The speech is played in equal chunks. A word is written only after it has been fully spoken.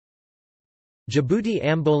Djibouti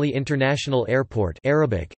Ambouli International Airport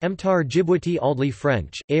Arabic, Emtar Djibouti Aldli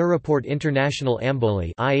French, Aéroport International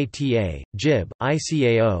Ambouli IATA, Djib,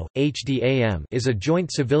 ICAO, HDAM is a joint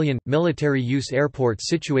civilian, military-use airport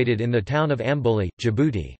situated in the town of Ambouli,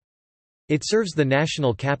 Djibouti. It serves the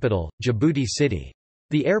national capital, Djibouti City.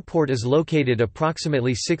 The airport is located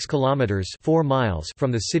approximately 6 kilometers 4 miles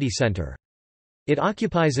from the city center. It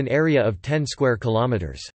occupies an area of 10 square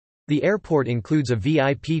kilometers. The airport includes a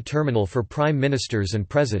VIP terminal for prime ministers and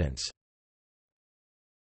presidents.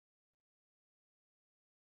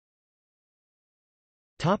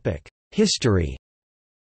 History.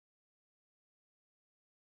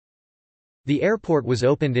 The airport was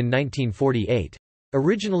opened in 1948.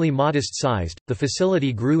 Originally modest-sized, the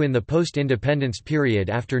facility grew in the post-independence period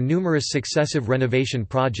after numerous successive renovation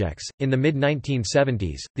projects. In the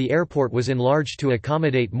mid-1970s, the airport was enlarged to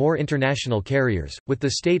accommodate more international carriers, with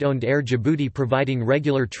the state-owned Air Djibouti providing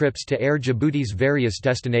regular trips to Air Djibouti's various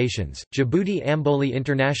destinations. Djibouti Ambouli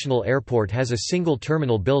International Airport has a single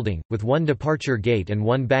terminal building, with one departure gate and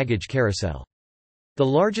one baggage carousel. The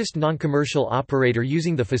largest non-commercial operator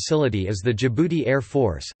using the facility is the Djibouti Air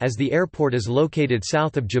Force. As the airport is located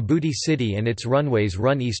south of Djibouti City and its runways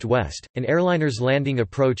run east-west, an airliner's landing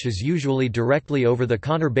approach is usually directly over the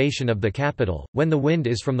conurbation of the capital, when the wind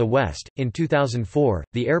is from the west. In 2004,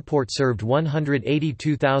 the airport served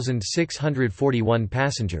 182,641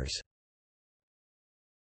 passengers.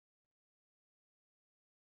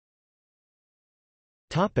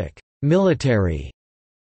 Military.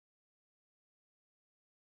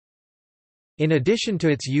 In addition to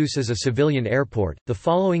its use as a civilian airport, the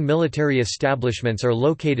following military establishments are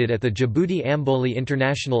located at the Djibouti Ambouli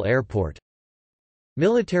International Airport.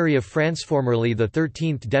 Military of France, formerly the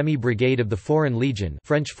 13th Demi Brigade of the Foreign Legion,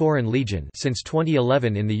 French Foreign Legion, since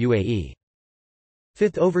 2011 in the UAE.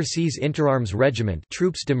 5th Overseas Interarms Regiment,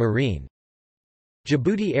 Troops de Marine.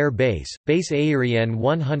 Djibouti Air Base, Base Aérienne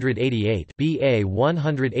 188, BA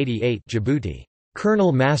 188, Djibouti.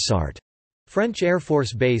 Colonel Massart, French Air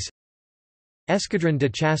Force Base. Escadron de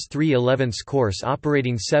Chasse 311's course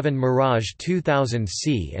operating 7 Mirage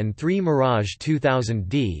 2000C and 3 Mirage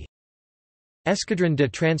 2000D. Escadron de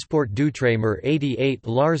Transport d'Outre-mer 88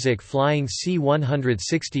 Larzac flying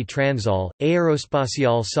C-160 Transall,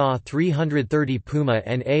 Aérospatiale SA 330 Puma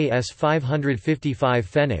and AS-555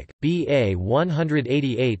 Fennec. BA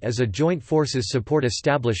 188 is a joint forces support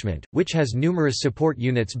establishment, which has numerous support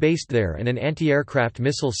units based there and an anti-aircraft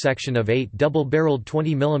missile section of 8 double-barreled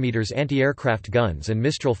 20 mm anti-aircraft guns and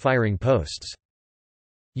Mistral firing posts.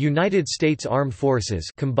 United States Armed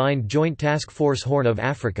Forces Combined Joint Task Force Horn of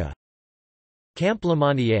Africa. Camp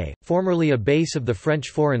Lemonnier, formerly a base of the French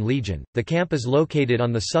Foreign Legion, the camp is located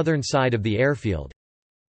on the southern side of the airfield.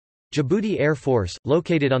 Djibouti Air Force,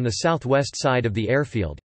 located on the southwest side of the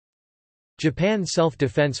airfield. Japan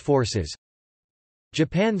Self-Defense Forces.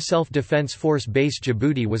 Japan Self-Defense Force Base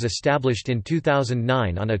Djibouti was established in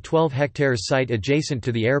 2009 on a 12 hectares site adjacent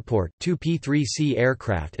to the airport. 2 P-3C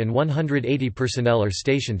aircraft and 180 personnel are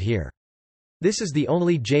stationed here. This is the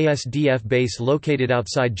only JSDF base located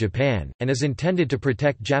outside Japan, and is intended to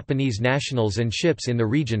protect Japanese nationals and ships in the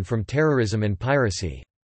region from terrorism and piracy.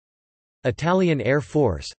 Italian Air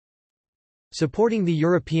Force. Supporting the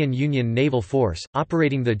European Union Naval Force,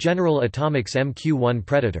 operating the General Atomics MQ-1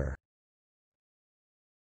 Predator.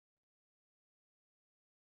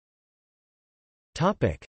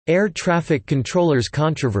 Air traffic controllers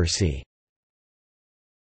controversy.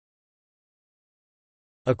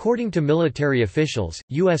 According to military officials,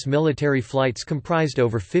 U.S. military flights comprised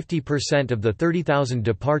over 50% of the 30,000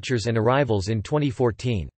 departures and arrivals in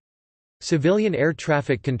 2014. Civilian air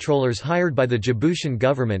traffic controllers hired by the Djiboutian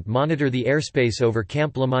government monitor the airspace over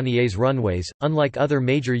Camp Lemonnier's runways, unlike other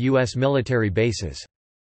major U.S. military bases.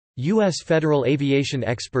 U.S. federal aviation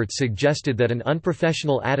experts suggested that an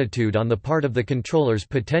unprofessional attitude on the part of the controllers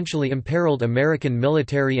potentially imperiled American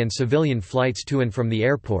military and civilian flights to and from the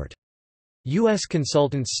airport. U.S.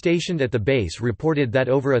 consultants stationed at the base reported that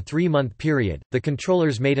over a 3-month period, the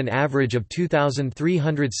controllers made an average of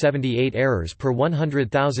 2,378 errors per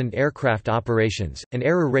 100,000 aircraft operations, an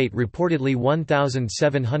error rate reportedly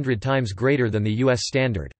 1,700 times greater than the U.S.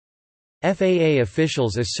 standard. FAA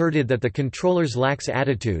officials asserted that the controllers' lax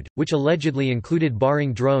attitude, which allegedly included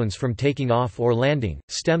barring drones from taking off or landing,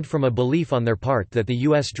 stemmed from a belief on their part that the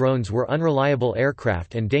U.S. drones were unreliable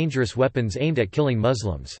aircraft and dangerous weapons aimed at killing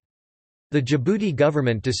Muslims. The Djibouti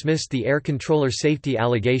government dismissed the air controller safety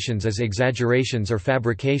allegations as exaggerations or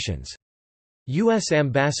fabrications. U.S.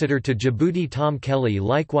 Ambassador to Djibouti Tom Kelly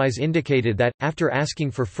likewise indicated that, after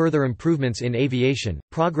asking for further improvements in aviation,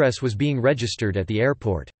 progress was being registered at the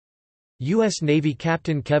airport. U.S. Navy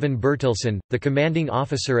Captain Kevin Bertilson, the commanding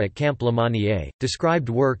officer at Camp Lemonnier, described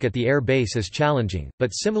work at the air base as challenging,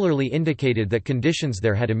 but similarly indicated that conditions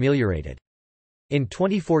there had ameliorated. In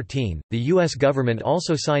 2014, the U.S. government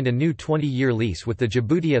also signed a new 20-year lease with the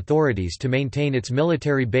Djibouti authorities to maintain its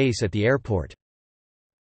military base at the airport.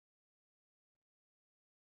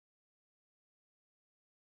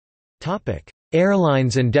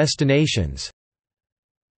 Airlines and destinations.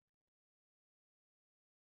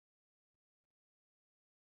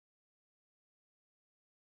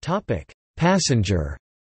 Passenger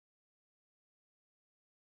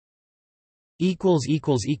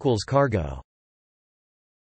 == Cargo